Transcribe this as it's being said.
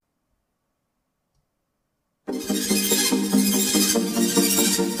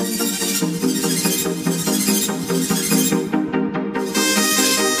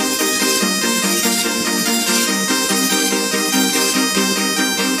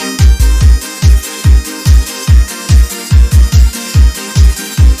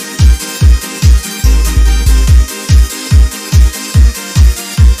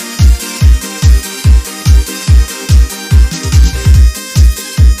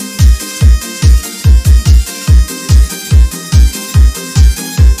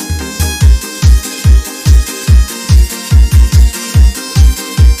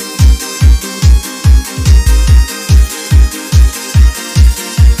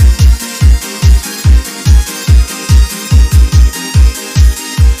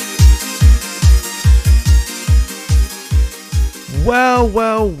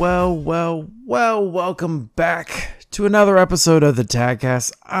Welcome back to another episode of the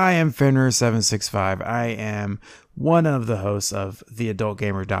Tagcast. I am Fenrir765. I am one of the hosts of the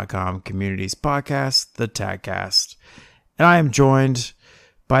AdultGamer.com community's podcast, the Tagcast. And I am joined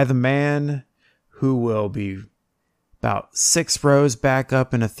by the man who will be about 6 rows back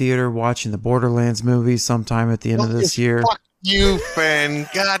up in a theater watching the Borderlands movie sometime at the end of this year. Fuck you, Fen.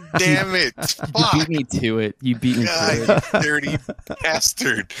 God damn it. Fuck. You beat me to it. You beat me God, to it. you dirty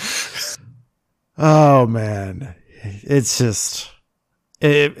bastard. Oh, man. It's just...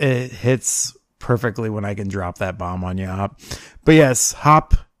 It hits perfectly when I can drop that bomb on you, Hop. But yes,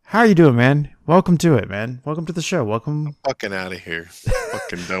 Hop, how are you doing, man? Welcome to it, man. Welcome to the show. Welcome. I'm fucking out of here.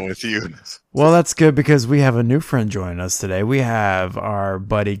 Fucking done with you. Well, that's good because we have a new friend joining us today. We have our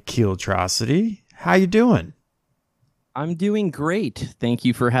buddy Keeltrocity. How you doing? I'm doing great. Thank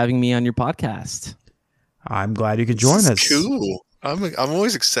you for having me on your podcast. I'm glad you could join This us. is cool. I'm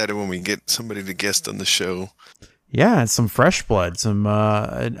always excited when we get somebody to guest on the show. Yeah, it's some fresh blood, some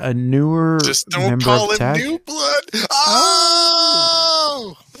a newer Just don't member call of him Tag. new blood.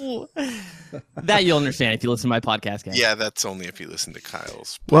 Oh! That you'll understand if you listen to my podcast, guys. Yeah, that's only if you listen to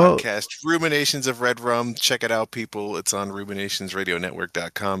Kyle's Well- podcast, Ruminations of Red Rum. Check it out, people. It's on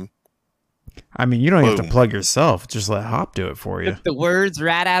ruminationsradionetwork.com. I mean, you don't have to Boom. plug yourself. Just let Hop do it for you. Took the words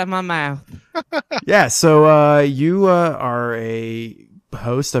right out of my mouth. Yeah, so you are a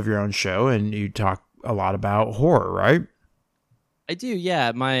host of your own show, and you talk a lot about horror, right? I do,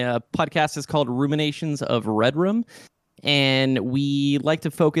 yeah. My podcast is called Ruminations of Red Room, and we like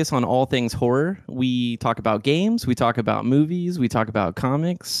to focus on all things horror. We talk about games, we talk about movies, we talk about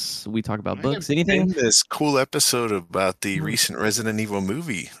comics, we talk about books, anything. This cool episode about the recent Resident Evil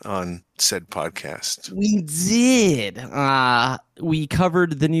movie on said podcast. We did. We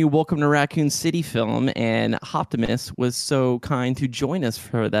covered the new Welcome to Raccoon City film, and Optimus was so kind to join us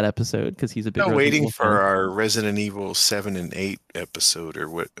for that episode because he's a big. Now Resident waiting Evil for fan. our Resident Evil 7 and 8 episode,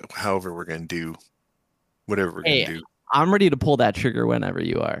 or however we're gonna do, whatever we're Hey, gonna do. I'm ready to pull that trigger whenever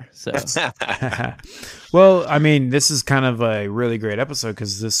you are. So Well, I mean, this is kind of a really great episode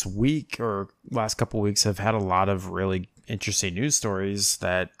because this week or last couple weeks have had a lot of really interesting news stories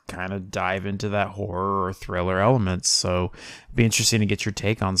that kind of dive into that horror or thriller elements. So it'd be interesting to get your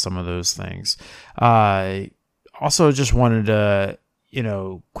take on some of those things. Also, just wanted to,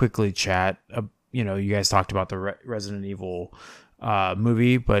 quickly chat. You guys talked about the Resident Evil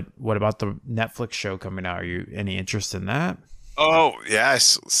movie, but what about the Netflix show coming out? Are you any interest in that? Oh yeah, I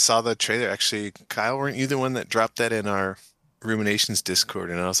saw the trailer. Actually, Kyle, weren't you the one that dropped that in our Ruminations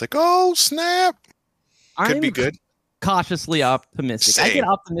Discord? And I was like, oh snap, could be good. cautiously optimistic. I Same. get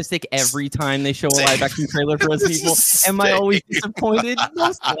optimistic every time they show a Same. live action trailer for Resident Evil. Am I always disappointed?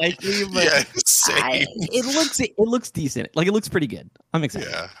 Most likely, but Yeah, same. it looks decent. Like it looks pretty good. I'm excited.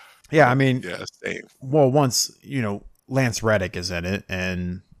 Yeah, Yeah, I mean, yeah, same. well, once Lance Reddick is in it,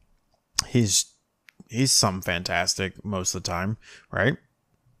 and he's something fantastic most of the time, right?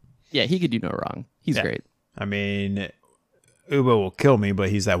 Yeah, he could do no wrong. He's Yeah. great. I mean, Ubo will kill me, but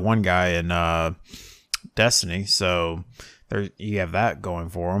he's that one guy in Destiny, so there you have that going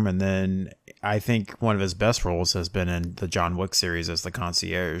for him. And then I think one of his best roles has been in the John Wick series as the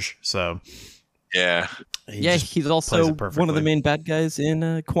concierge. So Yeah, He's also plays it one of perfectly. the main bad guys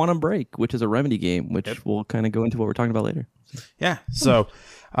in Quantum Break, which is a Remedy game, which we'll kind of go into what we're talking about later. Yeah. So,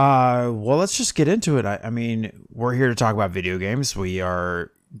 well, let's just get into it. I mean, we're here to talk about video games. We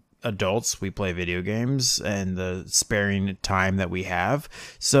are adults. We play video games and the sparing time that we have.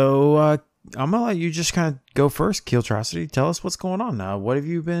 So, I'm going to let you just kind of go first, Keeltrocity. Tell us what's going on now. What have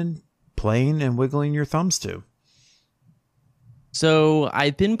you been playing and wiggling your thumbs to? So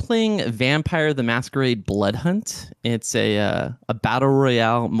I've been playing Vampire the Masquerade Blood Hunt. It's a battle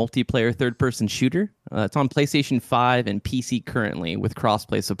royale multiplayer third-person shooter. It's on PlayStation 5 and PC currently with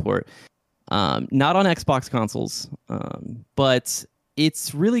crossplay support. Not on Xbox consoles, but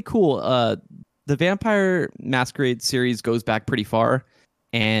it's really cool. The Vampire Masquerade series goes back pretty far,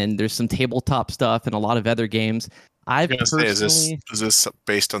 and there's some tabletop stuff and a lot of other games. I I've was gonna say, personally, is this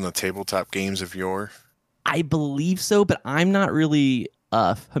based on the tabletop games of yore? I believe so, but I'm not really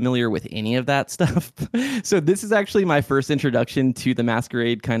familiar with any of that stuff. So this is actually my first introduction to the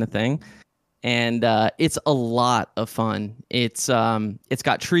Masquerade kind of thing, and it's a lot of fun. It's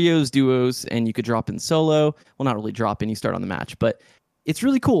got trios, duos, and you could drop in solo. Well, not really drop in; you start on the match, but it's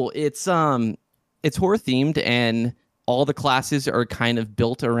really cool. It's horror themed, and all the classes are kind of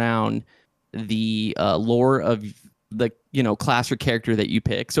built around the lore of the class or character that you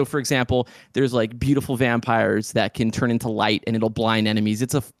pick. So for example, there's like beautiful vampires that can turn into light and it'll blind enemies.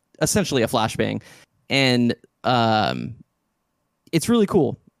 It's essentially a flashbang, and it's really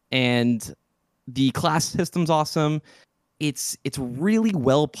cool, and the class system's awesome. It's really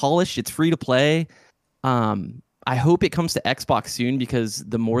well polished. It's free to play. I hope it comes to Xbox soon because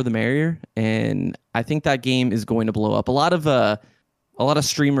the more the merrier, and I think that game is going to blow up. A lot of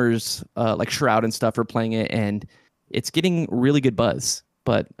streamers like Shroud and stuff are playing it, and it's getting really good buzz.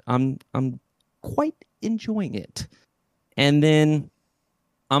 But I'm quite enjoying it. And then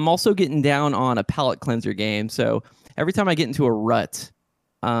I'm also getting down on a palate cleanser game. So every time I get into a rut,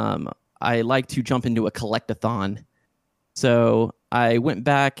 I like to jump into a collect-a-thon. So I went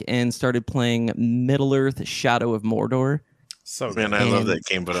back and started playing Middle-earth: Shadow of Mordor. So man, I love that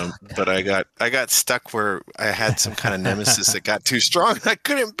game, but I got stuck where I had some kind of nemesis that got too strong. I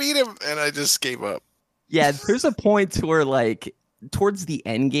couldn't beat him, and I just gave up. Yeah, there's a point where like towards the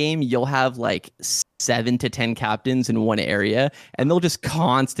end game, you'll have like 7 to 10 captains in one area, and they'll just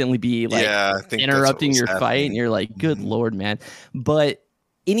constantly be like interrupting your fight, and you're like, good Lord, man. But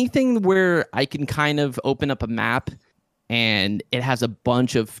anything where I can kind of open up a map and it has a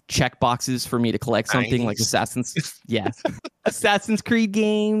bunch of check boxes for me to collect something like Assassin's Creed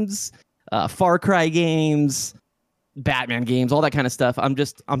games, Far Cry games, Batman games, all that kind of stuff.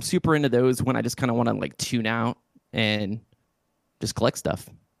 I'm super into those when I just kind of want to like tune out and just collect stuff.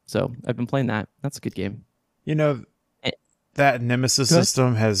 So I've been playing that. That's a good game. You know, that Nemesis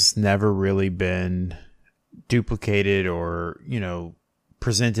system has never really been duplicated or,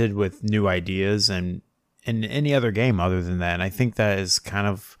 presented with new ideas and in any other game other than that. And I think that is kind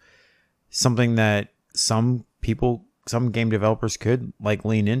of something that some game developers could like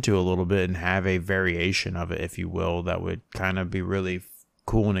lean into a little bit and have a variation of it, if you will, that would kind of be really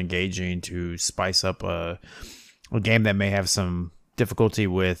cool and engaging to spice up a game that may have some difficulty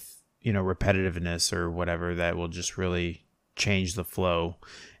with, repetitiveness or whatever, that will just really change the flow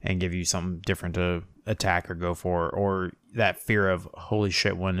and give you something different to attack or go for, or that fear of, holy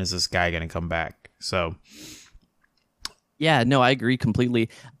shit, when is this guy going to come back? So yeah, no, I agree completely.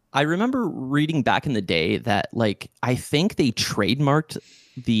 I remember reading back in the day that like I think they trademarked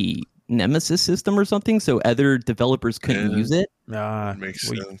the Nemesis system or something, so other developers couldn't use it. Makes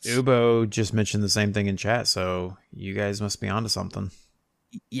sense. Ubo just mentioned the same thing in chat, so you guys must be onto something.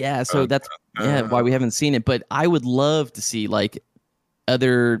 Yeah, so that's why we haven't seen it. But I would love to see like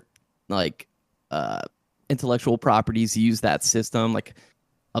other like intellectual properties use that system, like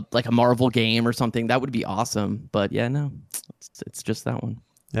a Marvel game or something. That would be awesome. But yeah, no, it's just that one.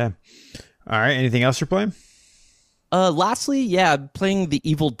 Yeah. All right. Anything else you're playing? Lastly, playing The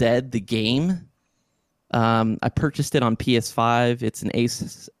Evil Dead, the game. I purchased it on PS5. It's an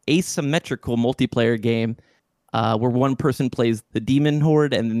asymmetrical multiplayer game where one person plays the demon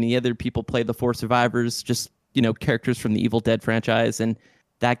horde and then the other people play the 4 survivors, just, characters from the Evil Dead franchise. And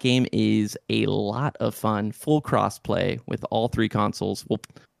that game is a lot of fun. Full cross-play with all 3 consoles. Well,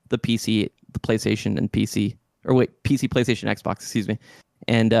 the PC, the PlayStation, and PC. Or wait, PC, PlayStation, Xbox, excuse me.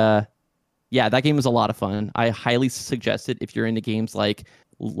 And that game is a lot of fun. I highly suggest it if you're into games like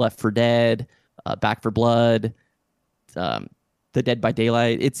Left 4 Dead, Back 4 Blood, The Dead by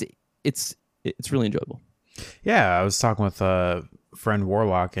Daylight. It's really enjoyable. Yeah, I was talking with a friend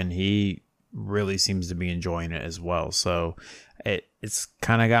Warlock, and he really seems to be enjoying it as well. So it's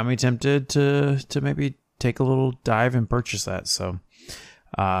kind of got me tempted to maybe take a little dive and purchase that. So,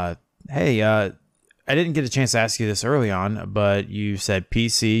 hey, I didn't get a chance to ask you this early on, but you said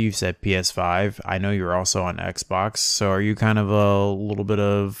PC, you said PS5. I know you're also on Xbox. So are you kind of a little bit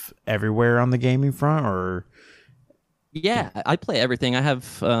of everywhere on the gaming front, or? Yeah, I play everything. I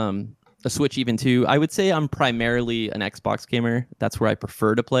have a Switch even too. I would say I'm primarily an Xbox gamer. That's where I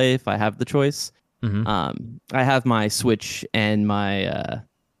prefer to play if I have the choice. Mm-hmm. I have my Switch and my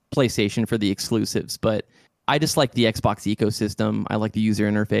PlayStation for the exclusives, but I just like the Xbox ecosystem. I like the user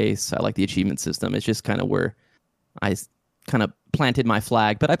interface. I like the achievement system. It's just kind of where I kind of planted my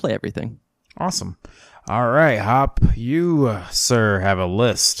flag, but I play everything. Awesome. All right, Hop, you, sir, have a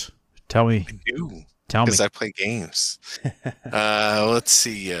list. Tell me. I do. Tell me. Because I play games. Let's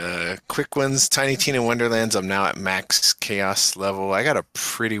see. Quick ones. Tiny Tina Wonderlands. I'm now at max chaos level. I got a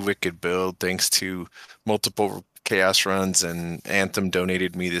pretty wicked build thanks to multiple chaos runs, and Anthem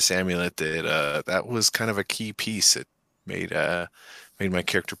donated me this amulet that was kind of a key piece. It made my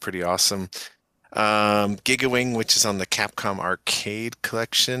character pretty awesome. Gigawing, which is on the Capcom Arcade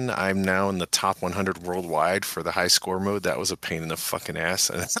collection. I'm now in the top 100 worldwide for the high score mode. That was a pain in the fucking ass.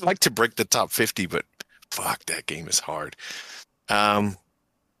 And I'd like to break the top 50, but fuck, that game is hard.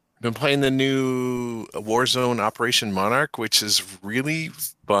 Been playing the new Warzone Operation Monarch, which is really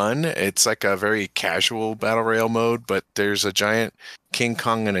fun. It's like a very casual battle royale mode, but there's a giant King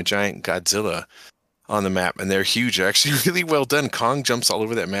Kong and a giant Godzilla. on the map, and they're huge. They're actually really well done. Kong jumps all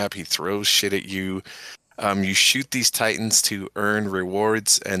over that map. He throws shit at you. You shoot these Titans to earn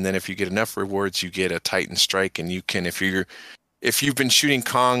rewards, and then if you get enough rewards, you get a Titan strike, and you can, if you've been shooting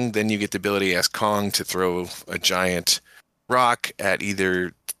Kong, then you get the ability as Kong to throw a giant rock at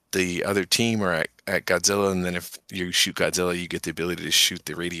either the other team or at Godzilla, and then if you shoot Godzilla, you get the ability to shoot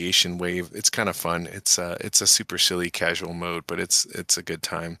the radiation wave. It's kind of fun. It's a super silly casual mode, but it's a good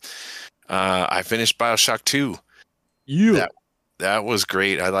time. I finished BioShock 2. That was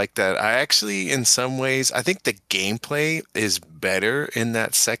great. I like that. I actually, in some ways, I think the gameplay is better in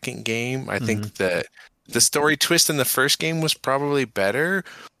that second game. I think that the story twist in the first game was probably better,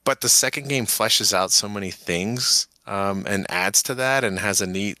 but the second game fleshes out so many things and adds to that and has a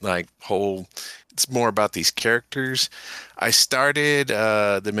neat whole. It's more about these characters. I started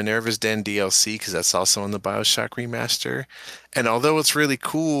the Minerva's Den DLC because that's also on the BioShock remaster. And although it's really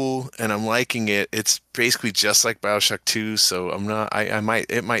cool and I'm liking it, it's basically just like BioShock 2. So I'm not.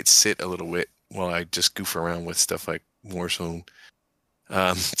 It might sit a little bit while I just goof around with stuff like Warzone.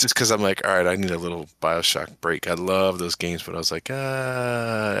 Just because I'm like, all right, I need a little BioShock break. I love those games, but I was like,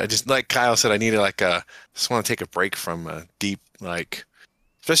 I just, like Kyle said, I needed just want to take a break from a deep,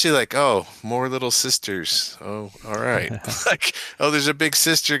 especially oh, more little sisters. Oh, all right. There's a big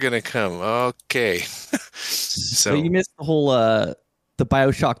sister gonna come. Okay. So you missed the whole the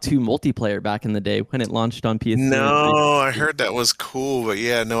BioShock 2 multiplayer back in the day when it launched on PS3. No, I heard that was cool, but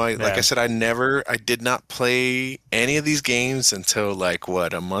like I said, I did not play any of these games until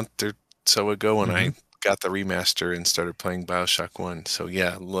a month or so ago when I got the remaster and started playing BioShock 1. So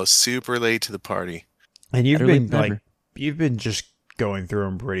yeah, super late to the party. And you've been just going through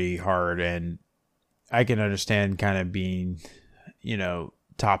them pretty hard, and I can understand kind of being,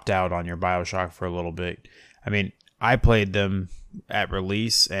 topped out on your BioShock for a little bit. I mean, I played them at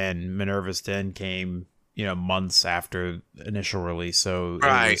release, and Minerva's Den came, months after initial release. So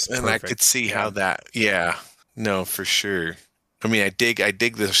right, and I could see how that. Yeah, no, for sure. I mean, I dig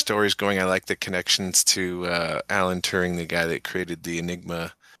the stories going. I like the connections to Alan Turing, the guy that created the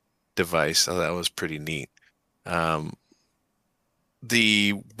Enigma device. So that was pretty neat.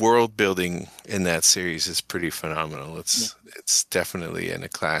 The world building in that series is pretty phenomenal. It's definitely in a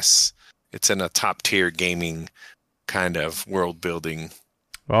class. It's in a top tier gaming kind of world building.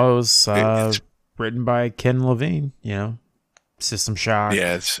 Well, it was written by Ken Levine. System Shock.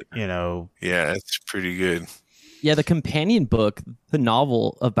 Yeah, it's pretty good. Yeah, the companion book, the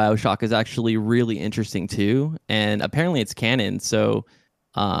novel of BioShock, is actually really interesting too, and apparently it's canon. So,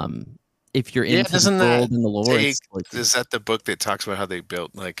 if you're into the world and the lore, is that the book that talks about how they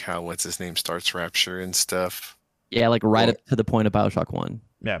built how what's his name starts Rapture and stuff? Yeah, right up to the point of BioShock 1.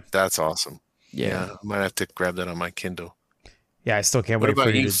 Yeah, that's awesome. Yeah, I might have to grab that on my Kindle. Yeah, I still can't wait for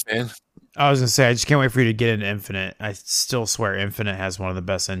you to. Man? I was gonna say I just can't wait for you to get into Infinite. I still swear Infinite has one of the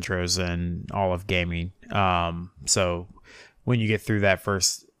best intros in all of gaming. So when you get through that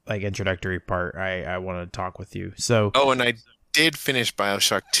first introductory part, I want to talk with you. So and I did finish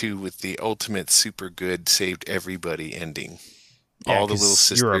BioShock 2 with the ultimate super good saved everybody ending. Yeah, all the little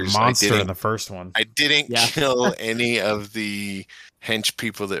sisters. You were a monster in the first one. I didn't kill any of the hench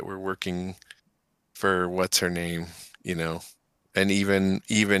people that were working for what's her name, and even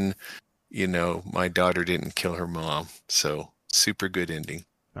my daughter didn't kill her mom. So super good ending.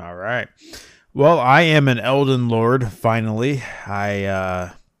 All right. Well, I am an Elden Lord. Finally,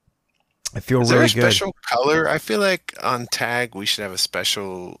 I feel really good. Is there a special color? I feel like on Tag we should have a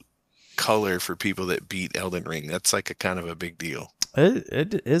special color for people that beat Elden Ring. That's a kind of a big deal.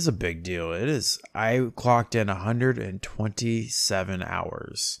 It is a big deal. It is. I clocked in 127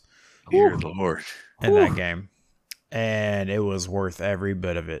 hours. Dear Lord. In that game, and it was worth every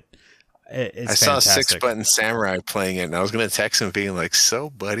bit of it. It's saw Six Button Samurai playing it, and I was going to text him being like, so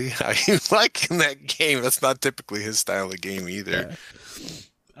buddy, are you liking that game? That's not typically his style of game either.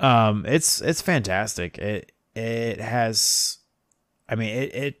 Yeah. It's fantastic. It has, I mean,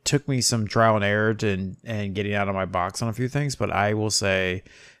 it took me some trial and error and getting out of my box on a few things, but I will say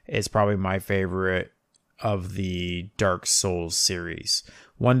it's probably my favorite of the Dark Souls series.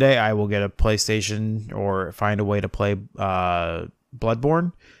 One day I will get a PlayStation or find a way to play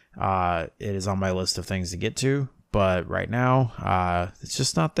Bloodborne. It is on my list of things to get to, but right now it's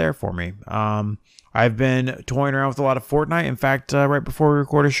just not there for me. I've been toying around with a lot of Fortnite. In fact, right before we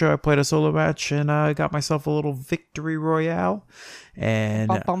recorded a show, I played a solo match and got myself a little victory royale.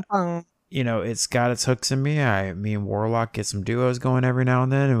 And it's got its hooks in me. Me and Warlock get some duos going every now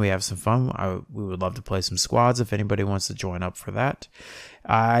and then, and we have some fun. We would love to play some squads if anybody wants to join up for that.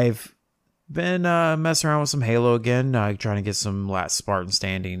 I've been messing around with some Halo again, trying to get some last Spartan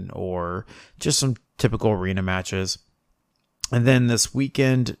standing or just some typical arena matches. And then this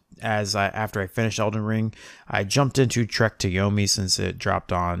weekend, after I finished Elden Ring, I jumped into Trek to Yomi since it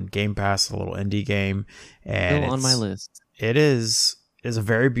dropped on Game Pass, a little indie game. And Still on my list. It is a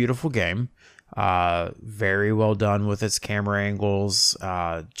very beautiful game. Very well done with its camera angles.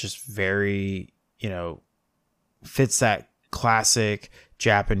 Just very, fits that classic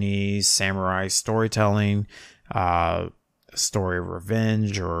Japanese samurai storytelling, story of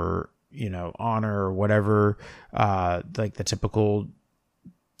revenge or honor or whatever, like the typical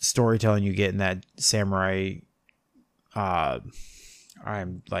storytelling you get in that samurai.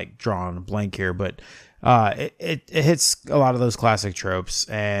 I'm like drawing a blank here, but it hits a lot of those classic tropes,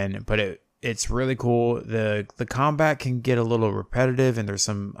 but it's really cool. The combat can get a little repetitive, and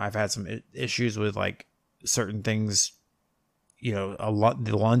I've had some issues with like certain things.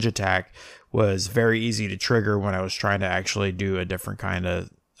 The lunge attack was very easy to trigger when I was trying to actually do a different kind of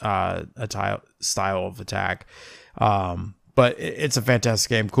style of attack. But it's a fantastic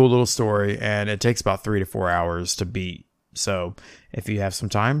game, cool little story, and it takes about 3 to 4 hours to beat. So if you have some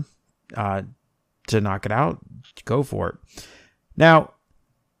time to knock it out, go for it. Now,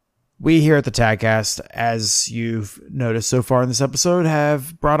 we here at the Tagcast, as you've noticed so far in this episode,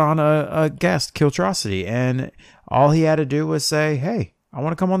 have brought on a guest, Kiltrosity, and all he had to do was say, hey, I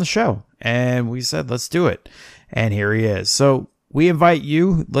want to come on the show. And we said, let's do it. And here he is. So we invite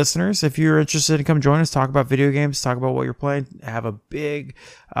you, listeners, if you're interested to come join us, talk about video games, talk about what you're playing, have a big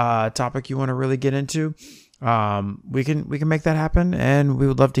topic you want to really get into. We can make that happen, and we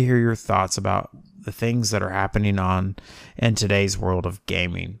would love to hear your thoughts about the things that are happening in today's world of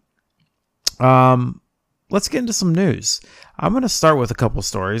gaming. Let's get into some news. I'm going to start with a couple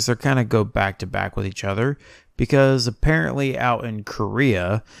stories. They kind of go back to back with each other because apparently out in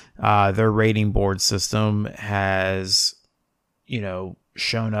Korea, their rating board system has,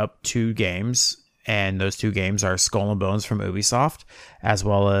 shown up 2 games, and those 2 games are Skull and Bones from Ubisoft, as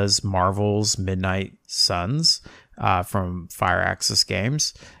well as Marvel's Midnight Suns from Firaxis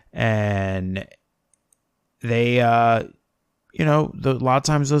Games. And they, a lot of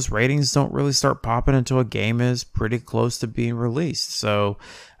times those ratings don't really start popping until a game is pretty close to being released. So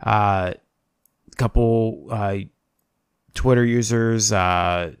a couple Twitter users,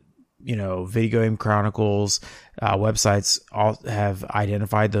 Video Game Chronicles, websites all have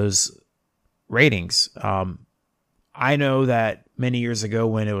identified those ratings. I know that many years ago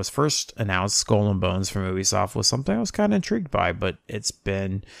when it was first announced, Skull and Bones from Ubisoft was something I was kind of intrigued by, but it's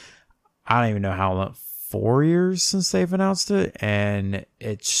been, I don't even know how long, 4 years since they've announced it, and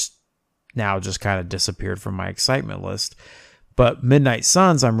it's now just kind of disappeared from my excitement list. But Midnight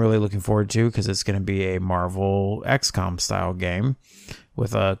Suns I'm really looking forward to because it's going to be a Marvel XCOM style game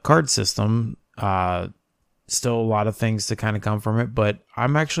with a card system. Still a lot of things to kind of come from it, but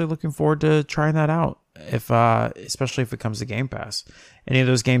I'm actually looking forward to trying that out, especially if it comes to Game Pass. Any of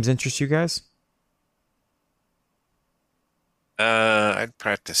those games interest you guys? I'd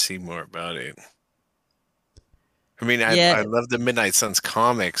probably have to see more about it. I mean, I love the Midnight Suns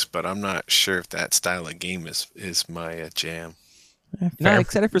comics, but I'm not sure if that style of game is my jam. Not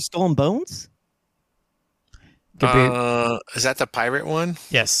excited for Skull and Bones? Is that the pirate one?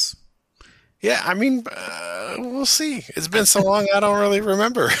 Yes. Yeah, I mean, we'll see. It's been so long, I don't really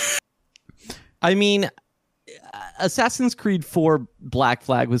remember. I mean, Assassin's Creed 4 Black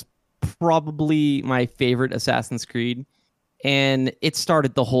Flag was probably my favorite Assassin's Creed, and it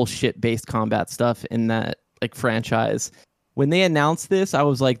started the whole ship-based combat stuff in that franchise. When they announced this, I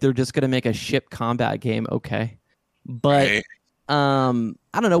was like, they're just going to make a ship combat game. Okay. But right.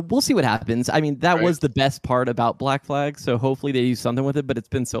 I don't know. We'll see what happens. I mean, that was the best part about Black Flag, so hopefully they do something with it, but it's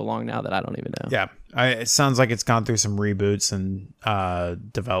been so long now that I don't even know. Yeah. It sounds like it's gone through some reboots and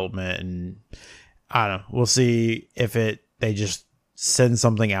development, and I don't know. We'll see if they just send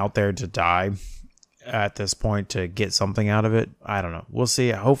something out there to die at this point to get something out of it. I don't know. We'll see.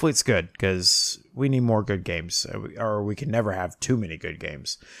 Hopefully it's good because we need more good games, or we can never have too many good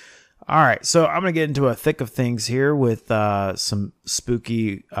games. All right, so I'm going to get into a thick of things here with some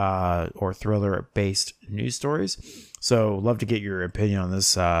spooky or thriller-based news stories. So love to get your opinion on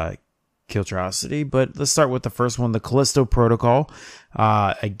this, Kiltrosity. But let's start with the first one, the Callisto Protocol,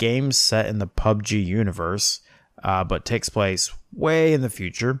 a game set in the PUBG universe, but takes place way in the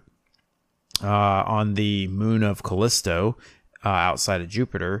future on the moon of Callisto outside of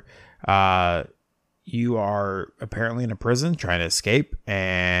Jupiter. You are apparently in a prison trying to escape,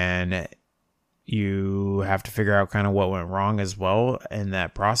 and you have to figure out kind of what went wrong as well in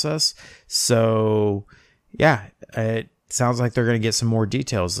that process. So, yeah, it sounds like they're going to get some more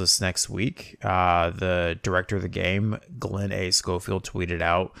details this next week. The director of the game, Glenn A. Schofield, tweeted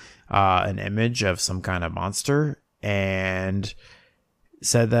out an image of some kind of monster and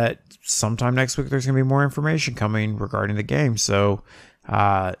said that sometime next week there's going to be more information coming regarding the game. So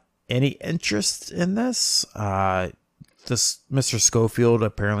any interest in this? This Mr. Schofield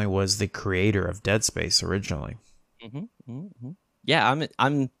apparently was the creator of Dead Space originally. Yeah,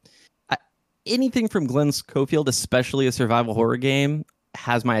 anything from Glenn Schofield, especially a survival horror game,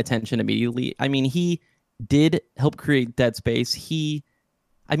 has my attention immediately. I mean, he did help create Dead Space.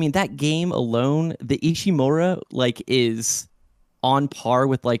 That game alone, the Ishimura, like, is on par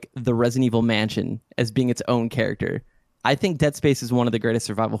with like the Resident Evil Mansion as being its own character. I think Dead Space is one of the greatest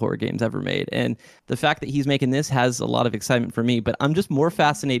survival horror games ever made. And the fact that he's making this has a lot of excitement for me, but I'm just more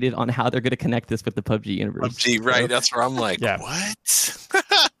fascinated on how they're going to connect this with the PUBG universe. PUBG, right. That's where I'm like, yeah. What?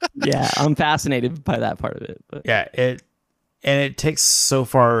 Yeah, I'm fascinated by that part of it. But. Yeah, it takes so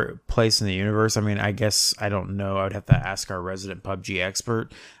far place in the universe. I mean, I guess, I don't know. I would have to ask our resident PUBG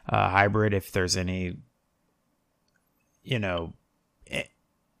expert, Hybrid, if there's any,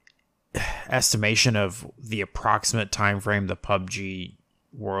 estimation of the approximate time frame the PUBG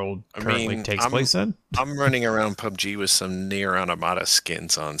world currently takes place in. I'm running around PUBG with some Nier Automata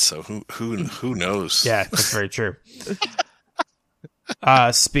skins on, so who knows? Yeah, that's very true.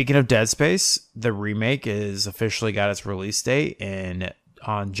 Speaking of Dead Space, the remake is officially got its release date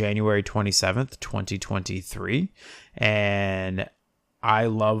on January 27th, 2023, and I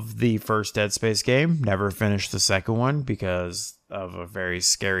love the first Dead Space game. Never finished the second one because of a very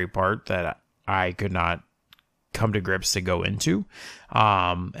scary part that I could not come to grips to go into.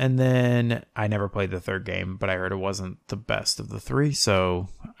 And then I never played the third game, but I heard it wasn't the best of the three, so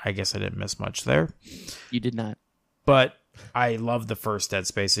I guess I didn't miss much there. You did not. But I love the first Dead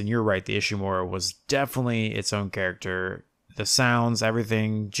Space, and you're right, the Ishimura was definitely its own character. The sounds,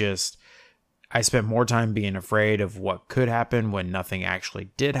 everything, just... I spent more time being afraid of what could happen when nothing actually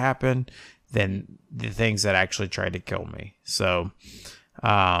did happen than the things that actually tried to kill me. So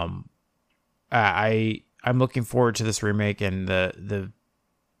I'm looking forward to this remake, and the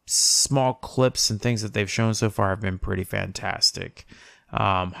small clips and things that they've shown so far have been pretty fantastic.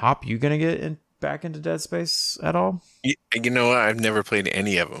 Hop, you gonna get back into Dead Space at all? You know what? I've never played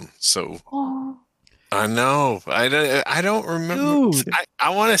any of them, so... I know. I don't remember. Dude.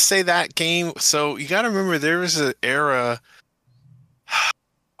 I want to say that game. So you got to remember, there was an era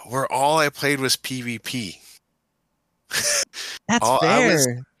where all I played was PvP. That's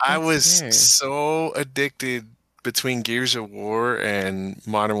fair. I was so addicted between Gears of War and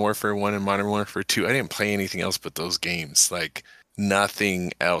Modern Warfare 1 and Modern Warfare 2. I didn't play anything else but those games. Like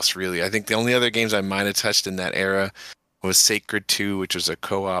nothing else really. I think the only other games I might have touched in that era was Sacred 2, which was a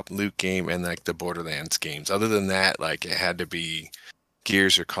co-op loot game, and like the Borderlands games. Other than that, like it had to be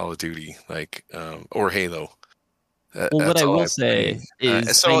Gears or Call of Duty, like or Halo. Well, what I will say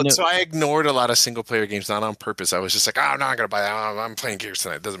is, so I ignored a lot of single player games, not on purpose. I was just like, oh, I'm not gonna buy that. I'm playing Gears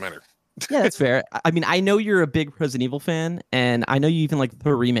tonight. It doesn't matter. Yeah, that's fair. I mean, I know you're a big Resident Evil fan, and I know you even like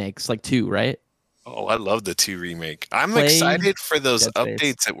the remakes, like 2, right? Oh, I love the 2 remake. I'm excited for those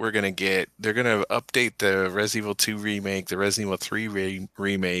updates that we're going to get. They're going to update the Resident Evil 2 remake, the Resident Evil 3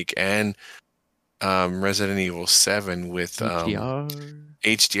 remake, and Resident Evil 7 with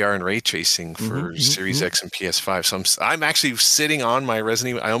HDR and ray tracing for Series X and PS5. So I'm actually sitting on my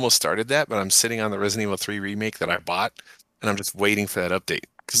Resident Evil. I almost started that, but I'm sitting on the Resident Evil 3 remake that I bought, and I'm just waiting for that update.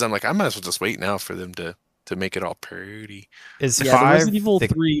 Because I'm like, I might as well just wait now for them to make it all pretty. Is the 5 Resident Evil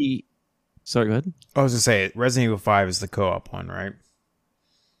 3... Sorry, go ahead. I was going to say, Resident Evil 5 is the co-op one, right?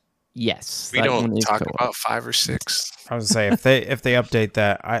 Yes. We don't talk about 5 or 6. I was going to say, if they update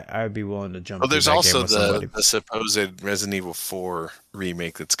that, I would be willing to jump. Oh, there's also the supposed Resident Evil 4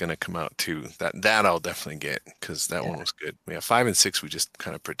 remake that's going to come out too. That I'll definitely get, because that one was good. Yeah, 5 and 6, we just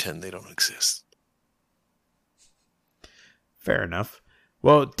kind of pretend they don't exist. Fair enough.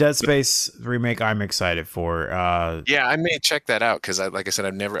 Well, Dead Space remake, I'm excited for. Yeah, I may check that out because, like I said,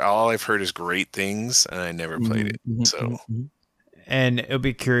 all I've heard is great things, and I never played it. So, and it'll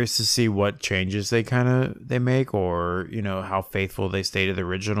be curious to see what changes they make, or how faithful they stay to the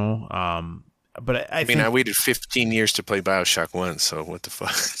original. But I think, I waited 15 years to play BioShock 1, so what the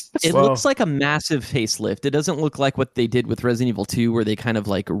fuck? It looks like a massive facelift. It doesn't look like what they did with Resident Evil 2, where they kind of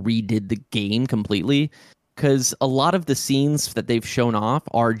like redid the game completely. Because a lot of the scenes that they've shown off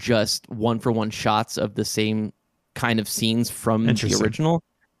are just one-for-one shots of the same kind of scenes from the original.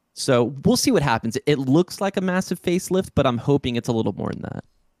 So we'll see what happens. It looks like a massive facelift, but I'm hoping it's a little more than that.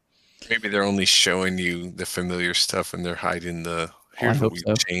 Maybe they're only showing you the familiar stuff and they're hiding the here's what we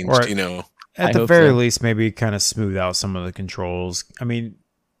changed, at the very least, maybe kind of smooth out some of the controls. I mean,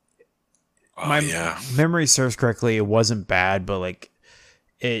 memory serves correctly, it wasn't bad, but like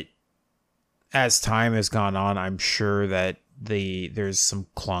as time has gone on, I'm sure that there's some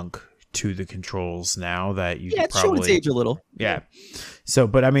clunk to the controls now that you it's shown its age a little. Yeah. So,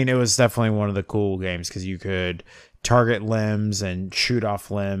 but I mean, it was definitely one of the cool games because you could target limbs and shoot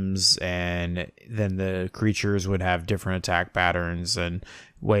off limbs, and then the creatures would have different attack patterns and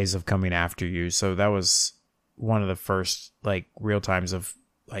ways of coming after you. So that was one of the first like real times of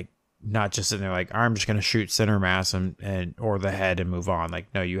like not just sitting there like I'm just gonna shoot center mass and or the head and move on. Like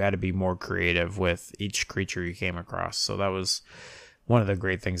no, you had to be more creative with each creature you came across. So that was one of the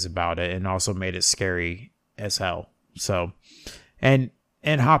great things about it, and also made it scary as hell. So, and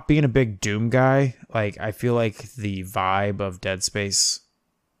Hop being a big Doom guy, like I feel like the vibe of Dead Space,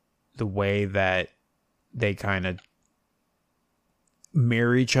 the way that they kind of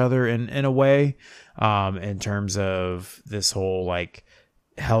mirror each other in a way, in terms of this whole like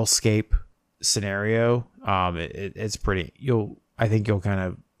hellscape scenario, it's pretty. I think you'll kind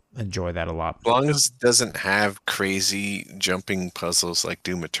of enjoy that a lot. As long as it doesn't have crazy jumping puzzles like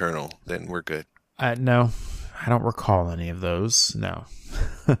Doom Eternal, then we're good. No, I don't recall any of those. No.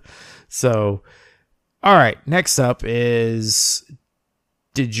 So, all right. Next up is,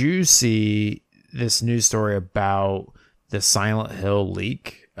 did you see this news story about the Silent Hill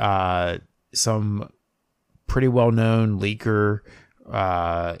leak? Some pretty well-known leaker,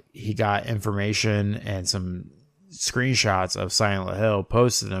 he got information and some screenshots of Silent Hill,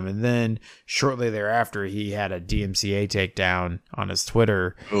 posted them, and then shortly thereafter he had a DMCA takedown on his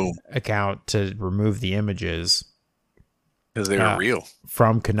Twitter account to remove the images because they were real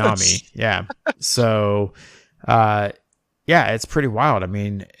from Konami. Yeah. So it's pretty wild. I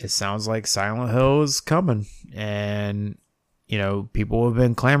mean, it sounds like Silent Hill is coming, and people have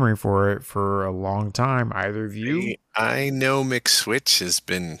been clamoring for it for a long time. Either of you? I know McSwitch has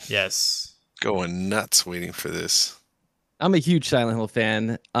been going nuts waiting for this. I'm a huge Silent Hill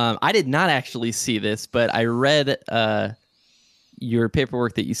fan. I did not actually see this, but I read your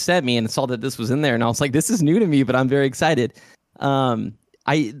paperwork that you sent me and saw that this was in there, and I was like, this is new to me, but I'm very excited.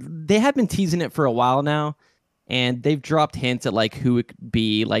 They have been teasing it for a while now, and they've dropped hints at like who it could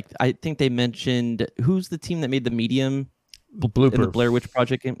be. Like I think they mentioned who's the team that made the Medium Blooper in the Blair Witch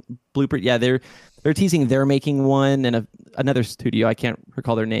Project game. Blooper. Yeah, they're teasing they're making one, and another studio, I can't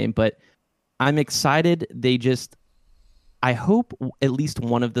recall their name, but I'm excited. I hope at least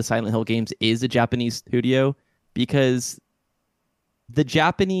one of the Silent Hill games is a Japanese studio, because the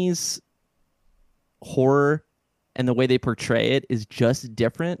Japanese horror and the way they portray it is just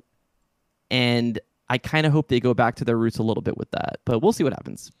different. And I kind of hope they go back to their roots a little bit with that, but we'll see what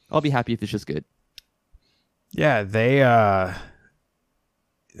happens. I'll be happy if it's just good. Yeah,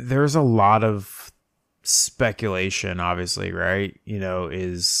 there's a lot of speculation, obviously, right?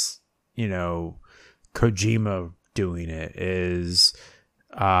 Is Kojima doing it? Is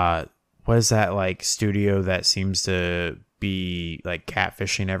what is that like studio that seems to be like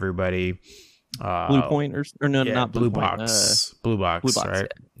catfishing everybody? Blue Point or no, not Blue Box. Blue Box,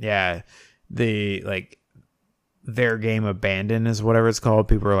 right? Yeah. The like their game Abandon is whatever it's called.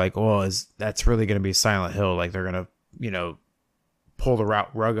 People are like, "Oh, that's really going to be Silent Hill?" Like they're going to, pull the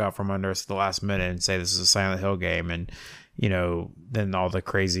rug out from under us at the last minute and say this is a Silent Hill game, and then all the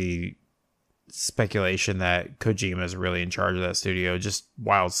crazy speculation that Kojima is really in charge of that studio, just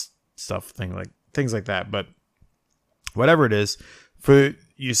wild stuff, things like that. But whatever it is, for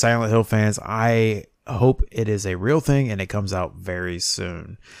you Silent Hill fans, I hope it is a real thing and it comes out very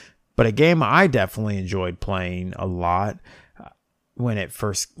soon. But a game I definitely enjoyed playing a lot when it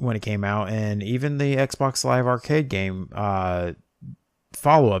came out, and even the Xbox Live Arcade game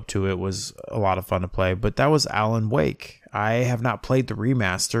follow-up to it was a lot of fun to play, but that was Alan Wake. I have not played the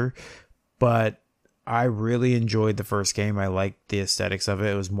remaster, but I really enjoyed the first game. I liked the aesthetics of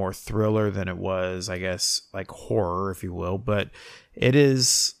it. It was more thriller than it was, I guess, like horror, if you will, but it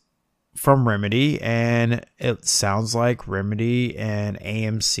is from Remedy, and it sounds like Remedy and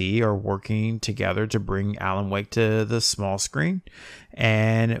AMC are working together to bring Alan Wake to the small screen,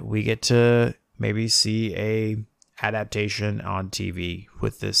 and we get to maybe see a adaptation on TV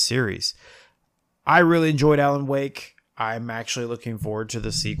with this series. I really enjoyed Alan Wake. I'm actually looking forward to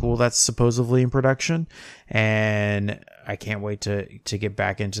the sequel that's supposedly in production, and I can't wait to get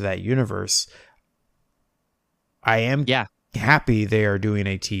back into that universe. I am happy they are doing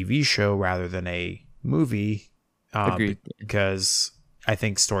a TV show rather than a movie, because I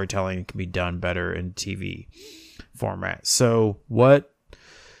think storytelling can be done better in TV format. So what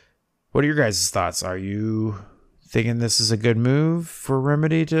are your guys' thoughts? Are you thinking this is a good move for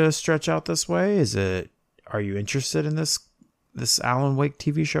Remedy to stretch out this way? Are you interested in this Alan Wake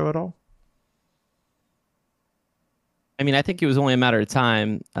TV show at all? I mean, I think it was only a matter of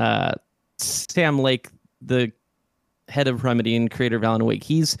time. Sam Lake, the head of Remedy and creator of Alan Wake,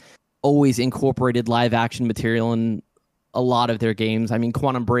 he's always incorporated live action material in a lot of their games. I mean,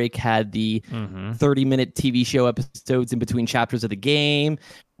 Quantum Break had the 30-minute TV show episodes in between chapters of the game.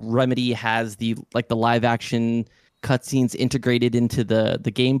 Remedy has the live action cutscenes integrated into the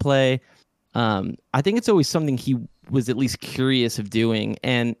gameplay. I think it's always something he was at least curious of doing.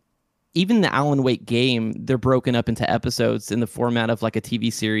 And even the Alan Wake game, they're broken up into episodes in the format of like a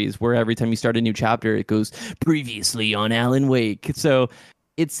TV series, where every time you start a new chapter, it goes previously on Alan Wake. So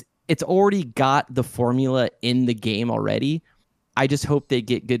it's already got the formula in the game already. I just hope they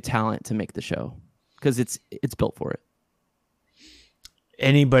get good talent to make the show, because it's built for it.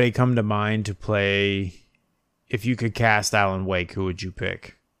 Anybody come to mind to play? If you could cast Alan Wake, who would you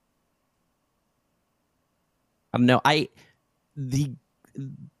pick? I don't know.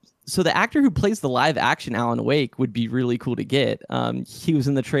 So the actor who plays the live action Alan Wake would be really cool to get. He was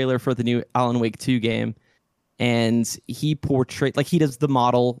in the trailer for the new Alan Wake 2 game, and he portrayed, he does the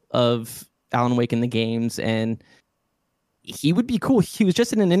model of Alan Wake in the games, and he would be cool. He was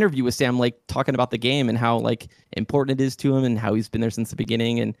just in an interview with Sam Lake talking about the game and how important it is to him and how he's been there since the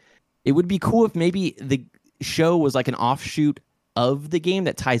beginning. And it would be cool if maybe the show was like an offshoot of the game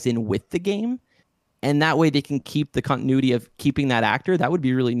that ties in with the game. And that way they can keep the continuity of keeping that actor. That would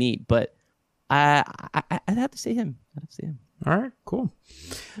be really neat. But I'd have to say him. All right, cool.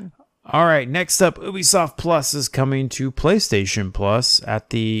 All right, next up, Ubisoft Plus is coming to PlayStation Plus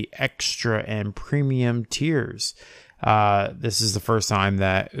at the extra and premium tiers. This is the first time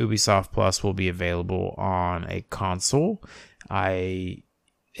that Ubisoft Plus will be available on a console. It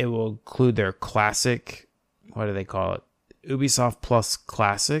will include their classic, what do they call it? Ubisoft Plus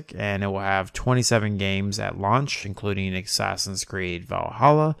Classic, and it will have 27 games at launch, including Assassin's Creed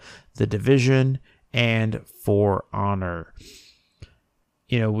Valhalla, The Division, and For Honor.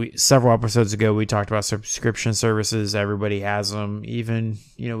 Several episodes ago, we talked about subscription services. Everybody has them. Even,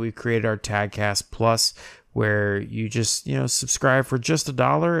 we created our Tagcast Plus, where you just, subscribe for just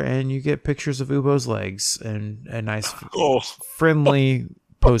 $1 and you get pictures of Ubo's legs and a nice, friendly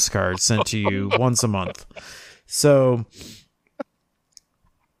postcard sent to you once a month. So,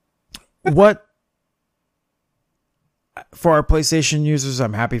 for our PlayStation users,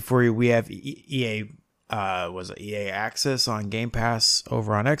 I'm happy for you. We have EA Access on Game Pass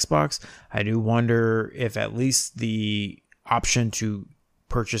over on Xbox. I do wonder if at least the option to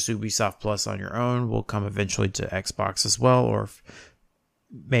purchase Ubisoft Plus on your own will come eventually to Xbox as well, or if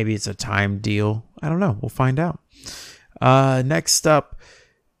maybe it's a time deal. I don't know. We'll find out. Next up,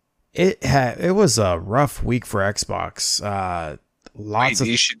 it was a rough week for Xbox.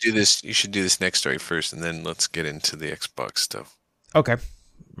 You should do this. You should do this next story first, and then let's get into the Xbox stuff. Okay.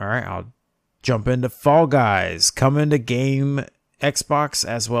 All right. I'll jump into Fall Guys, coming to Game Xbox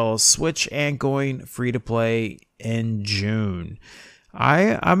as well as Switch, and going free to play in June.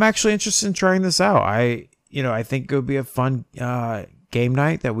 I'm actually interested in trying this out. I think it would be a fun game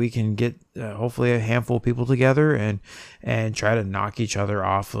night that we can get hopefully a handful of people together and try to knock each other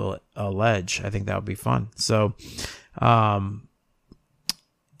off a ledge. I think that would be fun. So,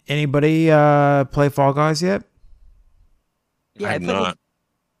 anybody play Fall Guys yet? Yeah,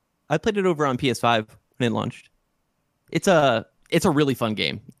 I played it over on PS5 when it launched. It's a really fun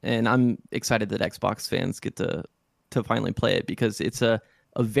game, and I'm excited that Xbox fans get to finally play it, because it's a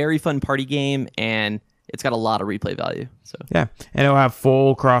very fun party game, and it's got a lot of replay value. So yeah, and it'll have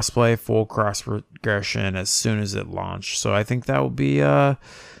full crossplay, full cross progression as soon as it launched. So I think that will be it'll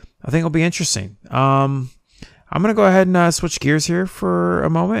be interesting. I'm gonna go ahead and switch gears here for a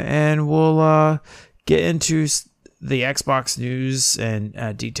moment, and we'll get into the Xbox news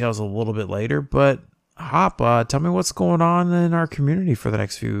and details a little bit later. But Hop, tell me what's going on in our community for the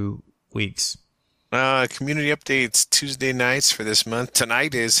next few weeks. Community updates Tuesday nights for this month.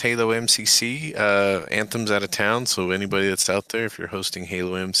 Tonight is Halo MCC. Anthem's out of town, so anybody that's out there, if you're hosting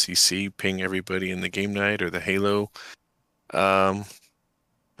Halo MCC, ping everybody in the game night or the Halo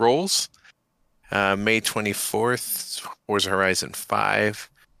roles. May 24th, Forza Horizon 5.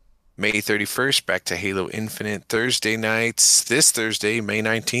 May 31st, back to Halo Infinite. Thursday nights, this Thursday, May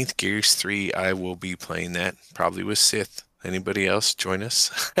 19th, Gears 3. I will be playing that, probably with Sith. Anybody else, join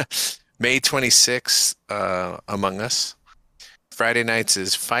us. May 26th, Among Us. Friday nights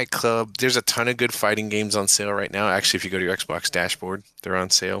is Fight Club. There's a ton of good fighting games on sale right now. Actually, if you go to your Xbox dashboard, they're on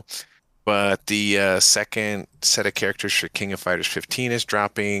sale. But the second set of characters for King of Fighters 15 is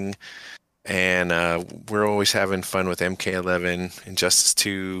dropping. and we're always having fun with MK11, Injustice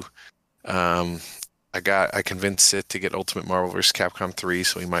 2. I convinced Sid to get Ultimate Marvel vs. Capcom 3,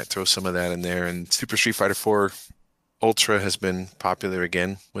 so we might throw some of that in there. And Super Street Fighter 4 Ultra has been popular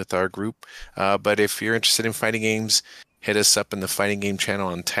again with our group. But if you're interested in fighting games, hit us up in the fighting game channel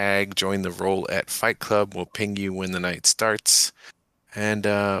on Tag. Join the Roll at Fight Club. We'll ping you when the night starts. And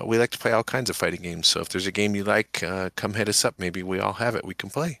we like to play all kinds of fighting games. So if there's a game you like, come hit us up. Maybe we all have it. We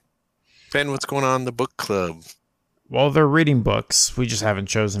can play. Ben, what's going on in the book club? Well, they're reading books. We just haven't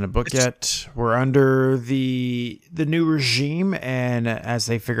chosen a book yet. We're under the new regime, and as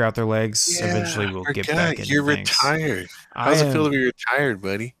they figure out their legs, eventually we'll get back into You're things. retired. How's it feel to be retired,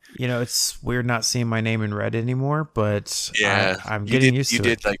 buddy? You know, it's weird not seeing my name in red anymore, but yeah, I'm getting used to it.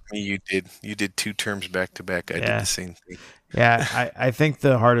 You did like me. You did 2 terms back to back. I did the same thing. Yeah, I think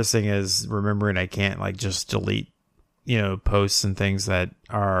the hardest thing is remembering I can't like just delete, posts and things that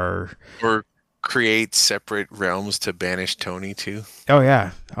are or create separate realms to banish Tony to. Oh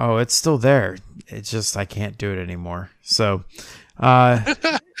yeah. Oh, it's still there. It's just I can't do it anymore. So,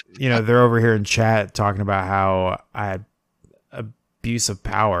 they're over here in chat talking about how I had abuse of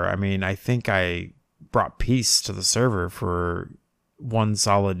power. I mean, I think I brought peace to the server for 1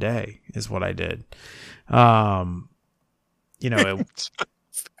 solid day is what I did.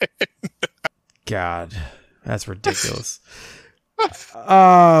 God, that's ridiculous.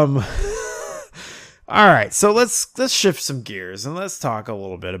 All right, so let's shift some gears and let's talk a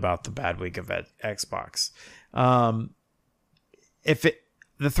little bit about the bad week of Xbox.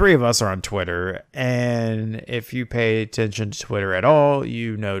 The 3 of us are on Twitter, and if you pay attention to Twitter at all,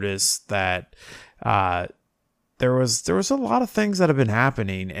 you notice that there was a lot of things that have been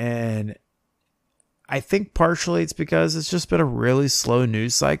happening, and I think partially it's because it's just been a really slow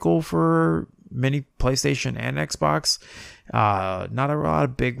news cycle for many PlayStation and Xbox. Not a lot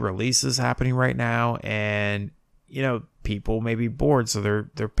of big releases happening right now, and people may be bored, so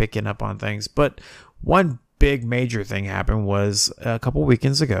they're picking up on things. But one big major thing happened was a couple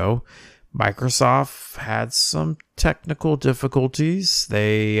weekends ago. Microsoft had some technical difficulties.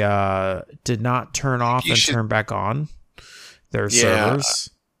 They did not turn off and turn back on their servers.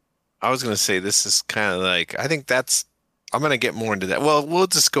 I was going to say this is kind of like, I think I'm going to get more into that. Well, we'll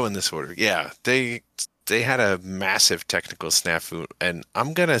just go in this order. Yeah, they had a massive technical snafu, and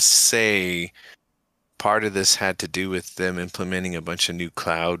I'm going to say part of this had to do with them implementing a bunch of new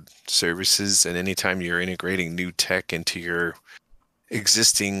cloud services, and anytime you're integrating new tech into your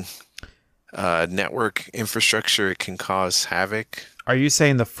existing network infrastructure, it can cause havoc. Are you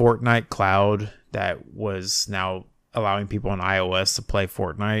saying the Fortnite cloud that was now allowing people on iOS to play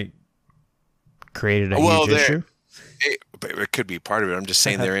Fortnite created a huge issue? It could be part of it. I'm just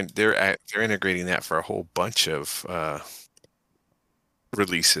saying they're integrating that for a whole bunch of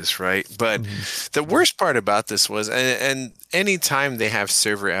releases, right? But the worst part about this was, and anytime they have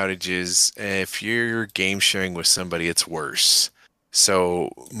server outages, if you're game sharing with somebody, it's worse. So,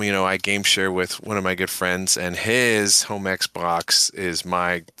 I game share with one of my good friends, and his home Xbox is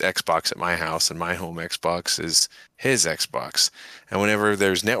my Xbox at my house, and my home Xbox is his Xbox. And whenever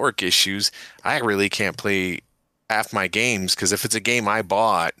there's network issues, I really can't play half my games, because if it's a game I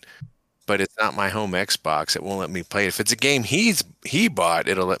bought, but it's not my home Xbox, it won't let me play it. If it's a game he bought,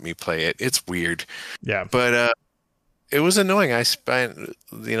 it'll let me play it. It's weird. Yeah. But it was annoying. I spent,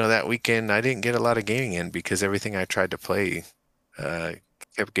 that weekend, I didn't get a lot of gaming in because everything I tried to play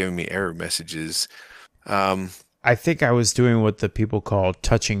kept giving me error messages. I think I was doing what the people call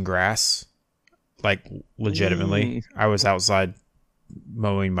touching grass, like legitimately. I was outside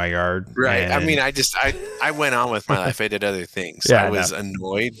mowing my yard. Right. I mean, I went on with my life. I did other things. Yeah, I was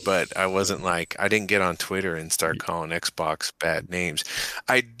annoyed, but I wasn't like, I didn't get on Twitter and start calling Xbox bad names.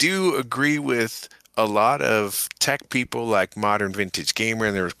 I do agree with a lot of tech people like Modern Vintage Gamer,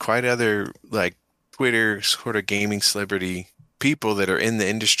 and there was quite other like Twitter sort of gaming celebrity people that are in the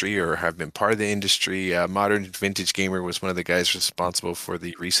industry or have been part of the industry. Modern Vintage Gamer was one of the guys responsible for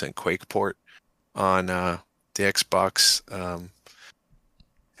the recent Quake port on the Xbox.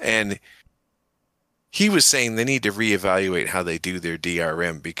 And he was saying they need to reevaluate how they do their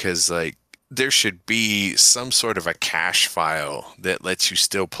DRM, because like there should be some sort of a cache file that lets you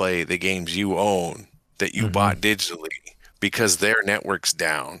still play the games you own that you bought digitally, because their network's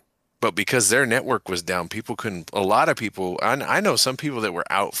down. But because their network was down, people couldn't, a lot of people, I know some people that were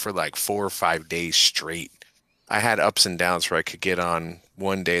out for like 4 or 5 days straight. I had ups and downs where I could get on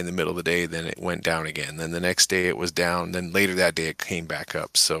one day in the middle of the day, then it went down again. Then the next day it was down. Then later that day it came back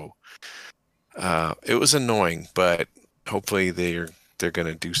up. So it was annoying, but hopefully they're they're going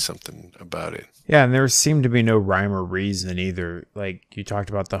to do something about it. Yeah, and there seemed to be no rhyme or reason either. Like you talked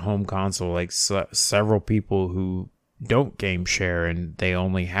about the home console, like several people who don't game share and they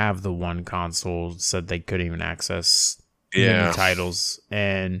only have the one console said they couldn't even access many titles.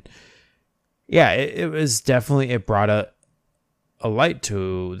 And yeah, it was definitely, it brought a light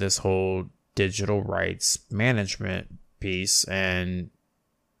to this whole digital rights management piece. And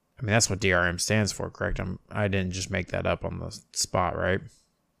I mean, that's what DRM stands for, correct? I didn't just make that up on the spot, right?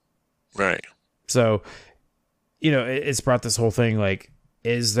 Right. So, it's brought this whole thing, like,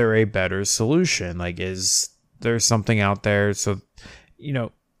 is there a better solution? Like, is there something out there? So,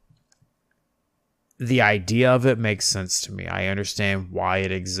 the idea of it makes sense to me. I understand why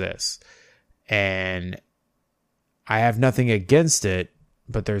it exists. And I have nothing against it,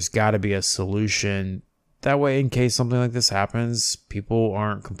 but there's got to be a solution. That way, in case something like this happens, people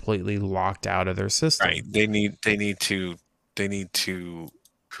aren't completely locked out of their system. Right. They need to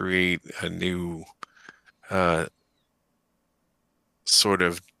create a new sort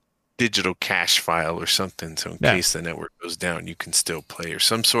of digital cache file or something, so in case the network goes down, you can still play, or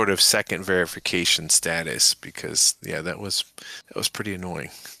some sort of second verification status, because that was pretty annoying.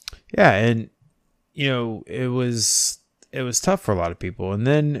 Yeah, and it was tough for a lot of people. And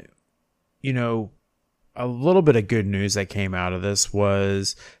then a little bit of good news that came out of this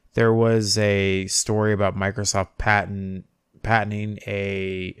was there was a story about Microsoft patenting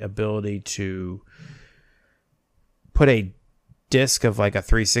a ability to put a disc of like a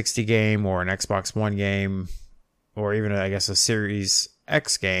 360 game or an Xbox One game, or even I guess a Series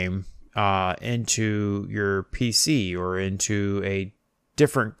X game, into your PC or into a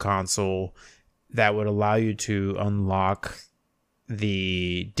different console that would allow you to unlock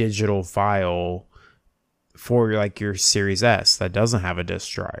the digital file for like your Series S that doesn't have a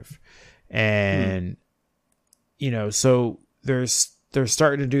disk drive. And so they're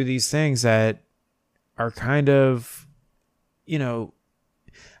starting to do these things that are kind of, I don't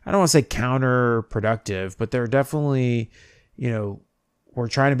want to say counterproductive, but they're definitely, we're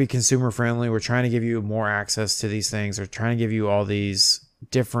trying to be consumer friendly. We're trying to give you more access to these things. We're trying to give you all these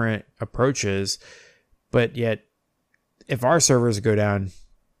different approaches, but yet if our servers go down,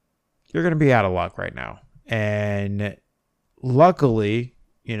 you're going to be out of luck right now. And luckily,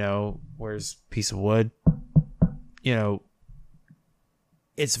 where's piece of wood,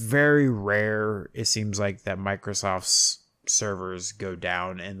 it's very rare, it seems like, that Microsoft's servers go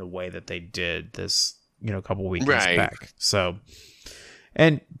down in the way that they did this, a couple weekends back. So,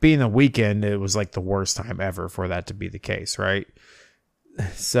 and being the weekend, it was like the worst time ever for that to be the case, right?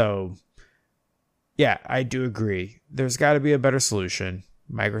 So, yeah, I do agree. There's got to be a better solution.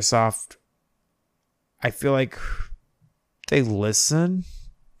 Microsoft, I feel like they listen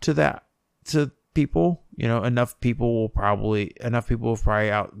to that, to people. Enough people have probably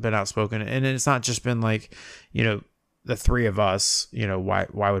been outspoken, and it's not just been like, the three of us. Why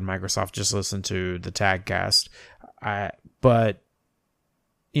would Microsoft just listen to the Tagcast? But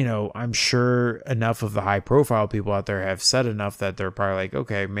I'm sure enough of the high profile people out there have said enough that they're probably like,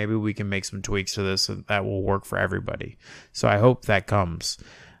 okay, maybe we can make some tweaks to this and that will work for everybody. So I hope that comes,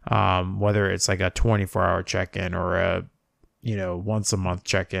 whether it's like a 24-hour check-in or a, once a month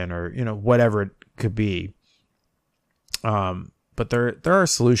check-in, or, whatever it could be. But there are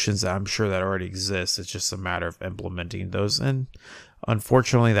solutions that I'm sure that already exist. It's just a matter of implementing those. And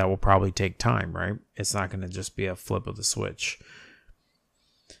unfortunately, that will probably take time, right? It's not going to just be a flip of the switch.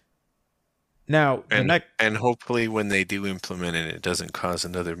 Now, and hopefully when they do implement it, it doesn't cause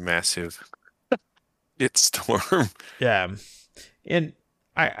another massive storm. Yeah. And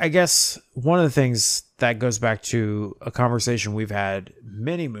I guess one of the things that goes back to a conversation we've had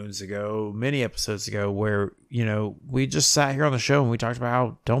many moons ago, many episodes ago, where, we just sat here on the show and we talked about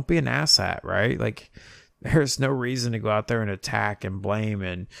how don't be an asshat, right? Like, there's no reason to go out there and attack and blame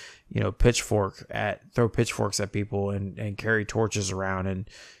and, throw pitchforks at people and carry torches around, and,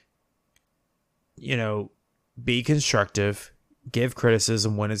 be constructive, give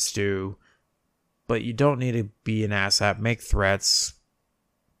criticism when it's due, but you don't need to be an asshat, make threats,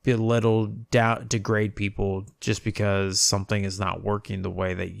 belittle, degrade people just because something is not working the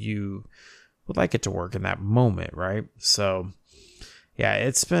way that you would like it to work in that moment, right? So, yeah,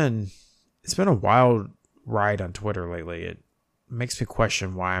 it's been a wild ride on Twitter lately. It makes me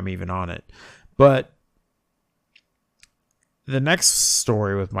question why I'm even on it. But the next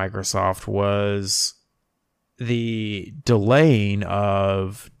story with Microsoft was the delaying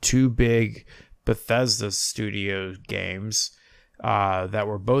of two big Bethesda Studio games that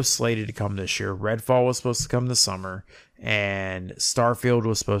were both slated to come this year. Redfall was supposed to come this summer, and Starfield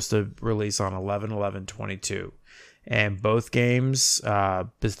was supposed to release on 11/11/22. And both games,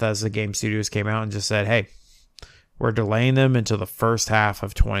 Bethesda Game Studios came out and just said, hey, we're delaying them until the first half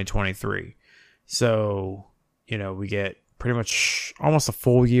of 2023. So, we get pretty much almost a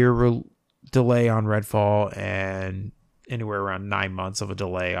full year delay on Redfall and anywhere around 9 months of a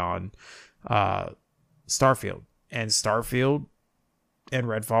delay on Starfield. And Starfield and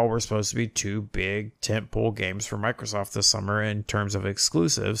Redfall were supposed to be two big tentpole games for Microsoft this summer in terms of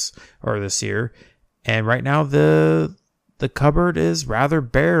exclusives, or this year. And right now the cupboard is rather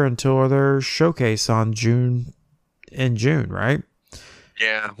bare until their showcase in June, right?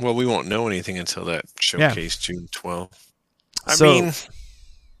 Yeah. Well, we won't know anything until that showcase, June 12th.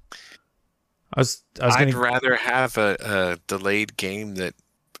 I'd rather have a delayed game that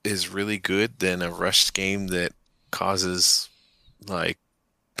is really good than a rushed game that causes like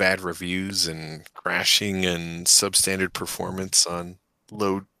bad reviews and crashing and substandard performance on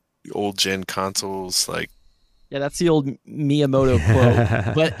old gen consoles. Yeah, that's the old Miyamoto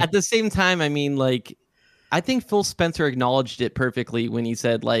quote. But at the same time, I mean, I think Phil Spencer acknowledged it perfectly when he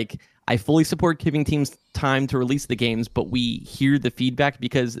said, I fully support giving teams time to release the games, but we hear the feedback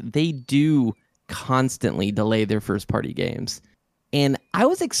because they do constantly delay their first party games. And I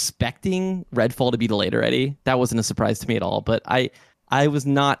was expecting Redfall to be delayed already. That wasn't a surprise to me at all, but I was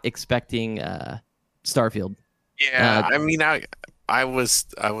not expecting Starfield. Yeah, I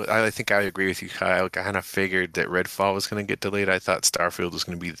think I agree with you, Kyle. I kind of figured that Redfall was going to get delayed. I thought Starfield was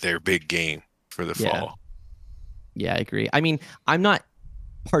going to be their big game for the fall. Yeah, I agree. I mean, I'm not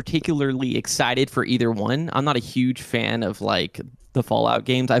particularly excited for either one. I'm not a huge fan of the Fallout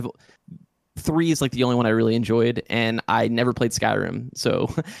games. 3 is the only one I really enjoyed, and I never played Skyrim. So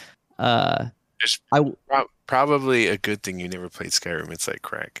probably a good thing you never played Skyrim. It's like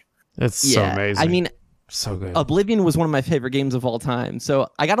crack. It's so amazing. I mean, so good. Oblivion was one of my favorite games of all time. So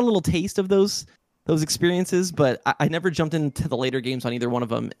I got a little taste of those experiences, but I never jumped into the later games on either one of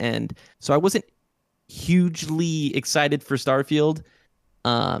them. And so I wasn't hugely excited for Starfield.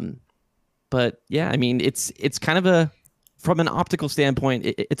 But yeah, I mean, it's kind of from an optical standpoint,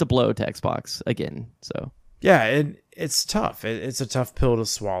 it's a blow to Xbox again. So yeah, it's tough. It's a tough pill to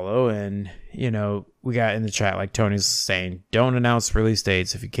swallow. And, we got in the chat, like Tony's saying, don't announce release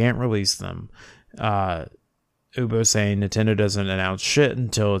dates if you can't release them. Ubo saying Nintendo doesn't announce shit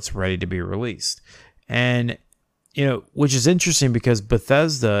until it's ready to be released. And, which is interesting because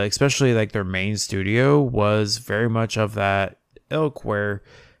Bethesda, especially their main studio, was very much of that ilk where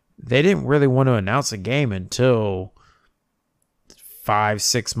they didn't really want to announce a game until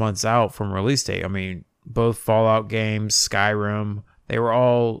 5-6 months out from release date. I mean, both Fallout games, Skyrim, they were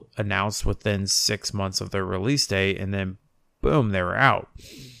all announced within 6 months of their release date, and then boom, they were out.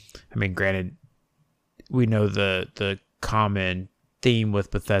 I mean, granted, we know the common theme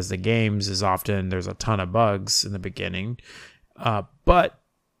with Bethesda games is often there's a ton of bugs in the beginning, but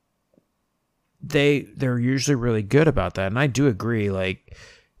they're usually really good about that. And I do agree,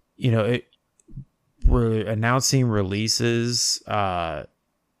 we're announcing releases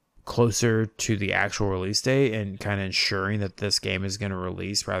closer to the actual release date and kind of ensuring that this game is going to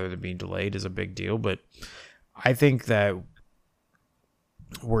release rather than being delayed is a big deal. But I think that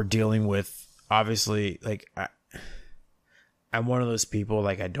we're dealing with, obviously, I'm one of those people,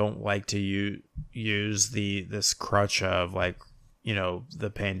 I don't like to use this crutch of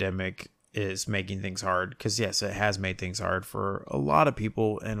the pandemic is making things hard, because yes, it has made things hard for a lot of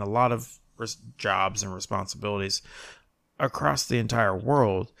people and a lot of jobs and responsibilities across the entire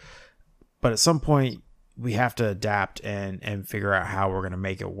world. But at some point we have to adapt and figure out how we're going to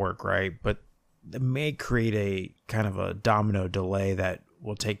make it work, right? But it may create a kind of a domino delay that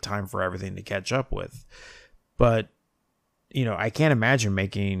will take time for everything to catch up with. But I can't imagine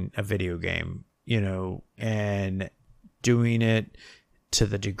making a video game, and doing it to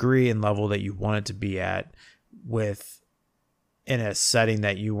the degree and level that you want it to be at in a setting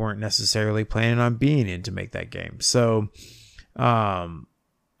that you weren't necessarily planning on being in to make that game. So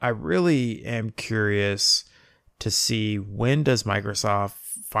I really am curious to see, when does Microsoft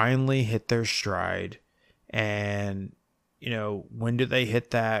finally hit their stride, and when do they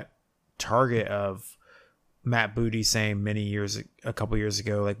hit that target of Matt Booty saying a couple years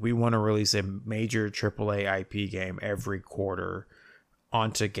ago, we want to release a major AAA IP game every quarter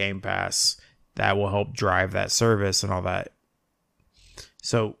onto Game Pass that will help drive that service and all that.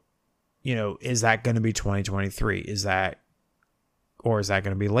 So, is that going to be 2023? Or is that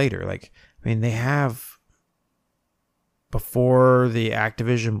going to be later? They have, before the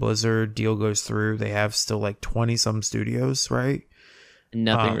Activision Blizzard deal goes through, they have still 20 some studios, right?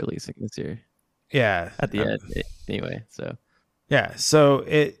 Nothing releasing this year. Yeah. At the end, anyway. So. Yeah. So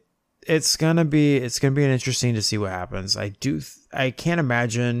it's gonna be an interesting to see what happens. I can't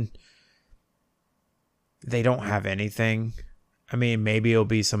imagine they don't have anything. I mean, maybe it'll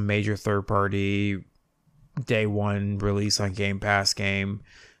be some major third party day one release on Game Pass game.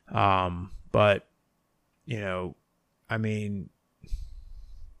 But I mean,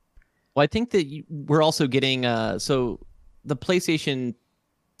 well, I think that we're also getting so the PlayStation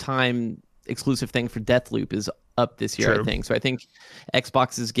Time exclusive thing for Deathloop is up this year. True. I think so. I think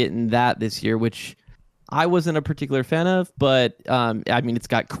Xbox is getting that this year, which I wasn't a particular fan of, but I mean, it's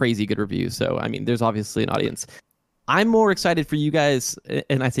got crazy good reviews. So I mean, there's obviously an audience. I'm more excited for you guys,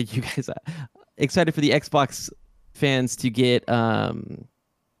 and I say you guys, excited for the Xbox fans to get Ghostwire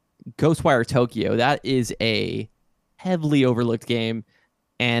Tokyo. That is a heavily overlooked game,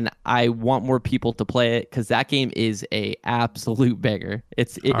 and I want more people to play it because that game is a absolute banger.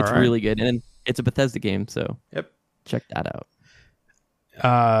 It's right. really good, and it's a Bethesda game, so yep, check that out.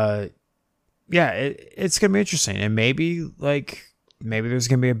 Yeah, it's gonna be interesting, and maybe there's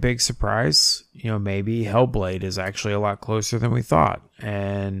gonna be a big surprise. Maybe Hellblade is actually a lot closer than we thought,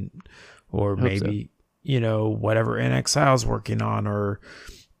 or maybe whatever NXIL is working on, or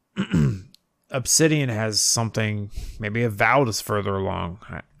Obsidian has something. Maybe Avowed is further along.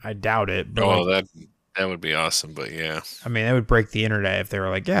 I doubt it. But that would be awesome. But yeah, I mean, that would break the internet if they were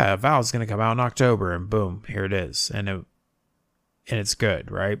like, yeah, Avowed's gonna come out in October, and boom, here it is, and it's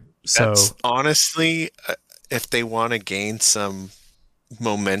good, right? So that's honestly, if they want to gain some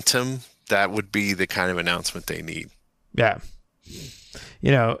momentum, that would be the kind of announcement they need. Yeah,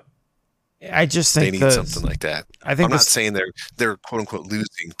 I just think they need something like that. I think I'm not saying they're quote unquote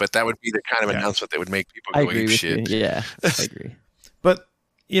losing, but that would be the kind of announcement that would make people go ape shit. Yeah, I agree. But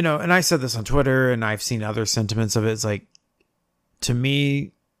and I said this on Twitter, and I've seen other sentiments of it. It's like, to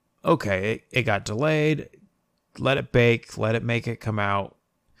me, okay, it got delayed. Let it bake. Let it make it come out.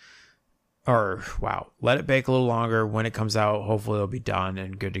 Or, wow, let it bake a little longer. When it comes out, hopefully it'll be done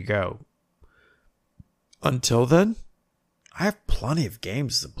and good to go. Until then, I have plenty of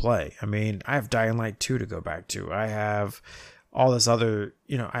games to play. I mean, I have Dying Light 2 to go back to. I have all this other,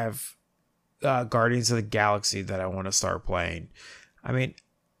 I have Guardians of the Galaxy that I want to start playing. I mean,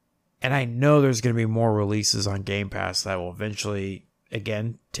 and I know there's going to be more releases on Game Pass that will eventually,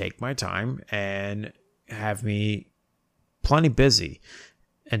 again, take my time and have me plenty busy.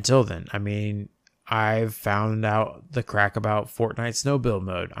 Until then, I mean, I've found out the crack about Fortnite snow build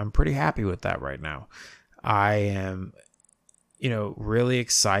mode. I'm pretty happy with that right now. I am, really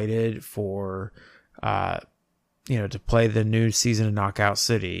excited for, to play the new season of Knockout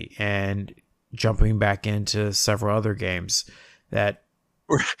City and jumping back into several other games that.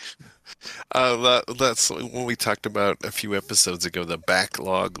 That's what we talked about a few episodes ago, the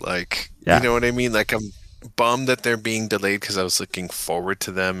backlog. Yeah. You know what I mean? Like, I'm bummed that they're being delayed because I was looking forward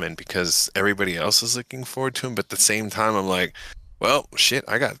to them and because everybody else is looking forward to them. But at the same time, I'm like, well, shit,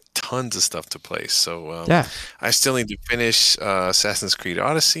 I got tons of stuff to play. So I still need to finish Assassin's Creed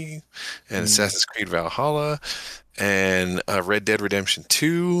Odyssey and Assassin's Creed Valhalla and Red Dead Redemption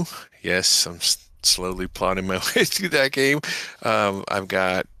 2. Yes, I'm slowly plotting my way through that game. I've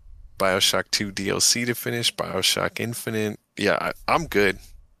got BioShock 2 DLC to finish, BioShock Infinite. Yeah, I'm good.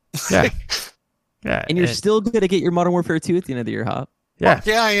 Yeah. Yeah, and you're still going to get your Modern Warfare 2 at the end of the year, Hop. Yeah. Well,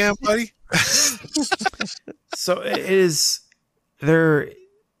 yeah, I am, buddy. So it is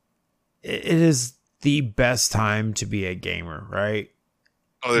the best time to be a gamer, right?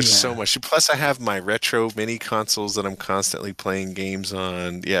 Oh, there's so much. Plus, I have my retro mini consoles that I'm constantly playing games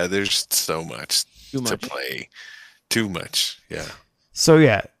on. Yeah, there's so much to play. Too much. Yeah. So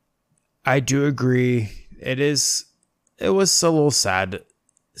yeah, I do agree. It was a little sad.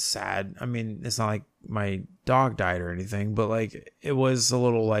 I mean, it's not like my dog died or anything, but like it was a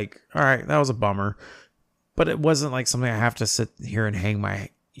little like, all right, that was a bummer. But it wasn't like something I have to sit here and hang my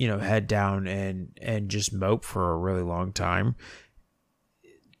head down and just mope for a really long time.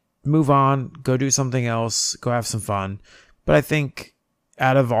 Move on, go do something else, go have some fun. But I think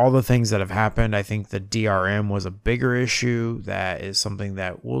out of all the things that have happened, I think the DRM was a bigger issue. That is something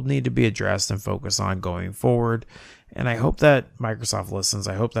that will need to be addressed and focus on going forward. And I hope that Microsoft listens.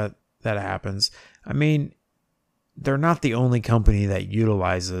 I hope that happens. I mean, they're not the only company that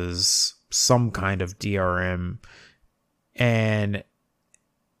utilizes some kind of DRM. And,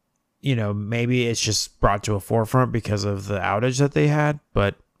 maybe it's just brought to a forefront because of the outage that they had.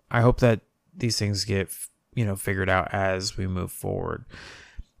 But I hope that these things get, figured out as we move forward.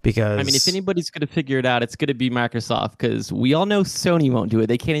 Because I mean, if anybody's going to figure it out, it's going to be Microsoft, because we all know Sony won't do it.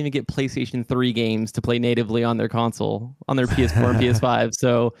 They can't even get PlayStation 3 games to play natively on their console, on their PS4 and PS5.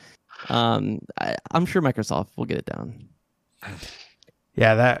 So I'm sure Microsoft will get it down.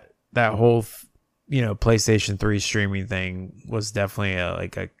 Yeah, that whole PlayStation 3 streaming thing was definitely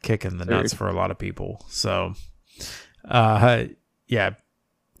a kick in the nuts for a lot of people. So yeah,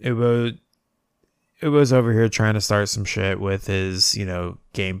 it was over here trying to start some shit with his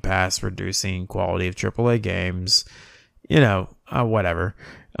Game Pass reducing quality of AAA games, whatever.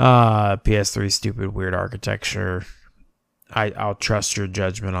 PS3 stupid weird architecture. I'll trust your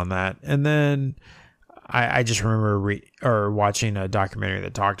judgment on that. And then I just remember watching a documentary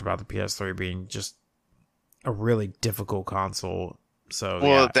that talked about the PS3 being just a really difficult console.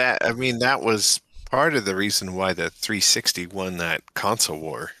 So that was part of the reason why the 360 won that console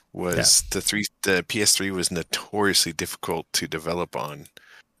war. Was the PS3 was notoriously difficult to develop on,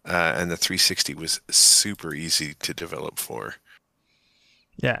 and the 360 was super easy to develop for.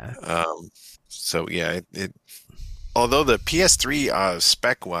 Yeah. So yeah, it although the PS3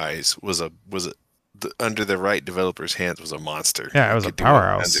 spec wise was under the right developer's hands was a monster. Yeah, it was a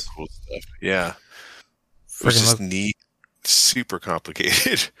powerhouse. Cool stuff. Yeah, it was just neat, super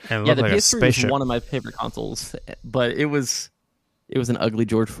complicated. And the PS3 was one of my favorite consoles, but it was an ugly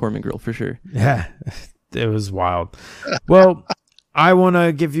George Foreman grill for sure. Yeah, it was wild. Well, I want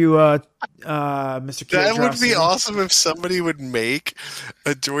to give you Mr. Kid. That would be awesome if somebody would make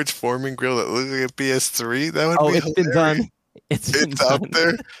a George Foreman grill that looks like a PS3. That would be hilarious. Been done. It's out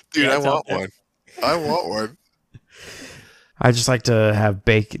there. Dude, I want one. I want one. I just like to have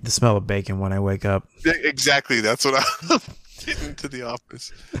the smell of bacon when I wake up. Exactly. That's what I'm getting to the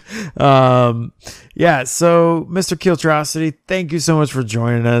office. Yeah, so Mr. Kiltrosity, thank you so much for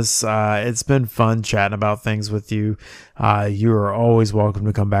joining us. It's been fun chatting about things with you. You are always welcome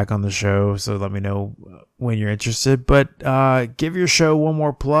to come back on the show, so let me know when you're interested. But give your show one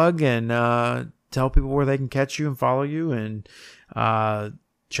more plug and tell people where they can catch you and follow you and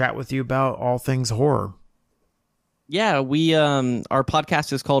chat with you about all things horror. Yeah, we our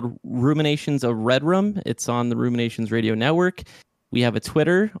podcast is called Ruminations of Red Room. It's on the Ruminations Radio Network. We have a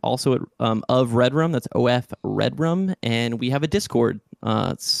Twitter, also of Red Room. That's OF Red Room, and we have a Discord,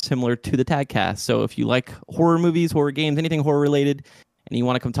 similar to the Tagcast. So if you like horror movies, horror games, anything horror related, and you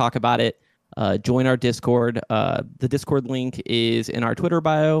want to come talk about it, join our Discord. The Discord link is in our Twitter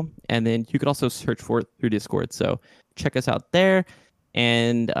bio, and then you could also search for it through Discord. So check us out there.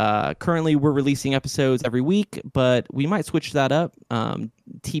 And currently we're releasing episodes every week, but we might switch that up.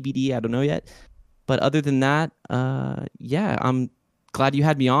 TBD, I don't know yet. But other than that, yeah, I'm glad you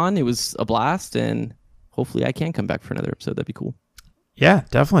had me on. It was a blast, and hopefully I can come back for another episode. That'd be cool. Yeah,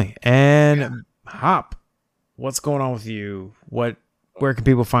 definitely. And Hop, what's going on with you? Where can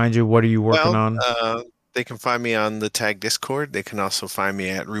people find you? What are you working on? They can find me on the Tag Discord. They can also find me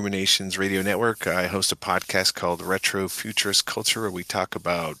at Ruminations Radio Network. I host a podcast called Retro Futurist Culture, where we talk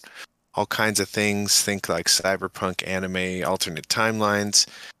about all kinds of things. Think like cyberpunk, anime, alternate timelines.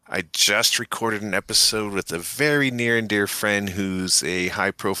 I just recorded an episode with a very near and dear friend who's a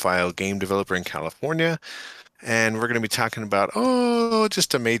high-profile game developer in California. And we're going to be talking about,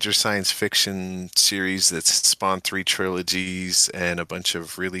 just a major science fiction series that's spawned 3 trilogies and a bunch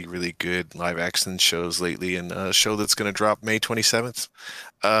of really, really good live-action shows lately, and a show that's going to drop May 27th.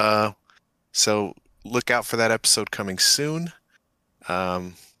 So look out for that episode coming soon. Yeah,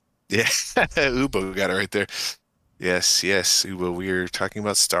 Ubo got it right there. Yes, Ubo, we're talking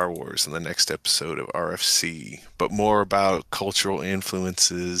about Star Wars in the next episode of RFC, but more about cultural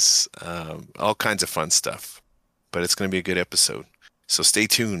influences, all kinds of fun stuff. But it's going to be a good episode. So stay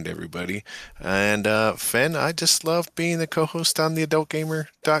tuned, everybody. And Fen, I just love being the co-host on the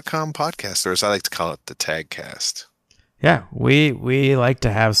AdultGamer.com podcast, or as I like to call it, the Tagcast. Yeah, we like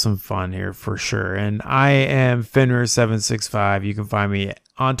to have some fun here for sure. And I am Fenrir765. You can find me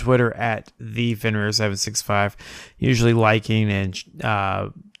on Twitter at theFenrir765, usually liking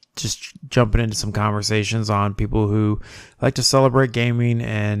and just jumping into some conversations on people who like to celebrate gaming,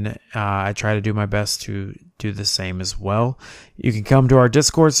 and I try to do my best to do the same as well. You can come to our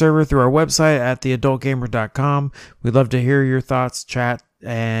Discord server through our website at theadultgamer.com. We'd love to hear your thoughts, chat,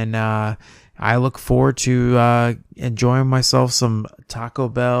 and I look forward to enjoying myself some Taco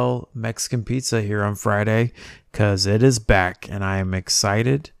Bell Mexican pizza here on Friday, because it is back and I am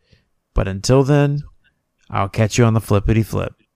excited. But until then, I'll catch you on the flippity flip.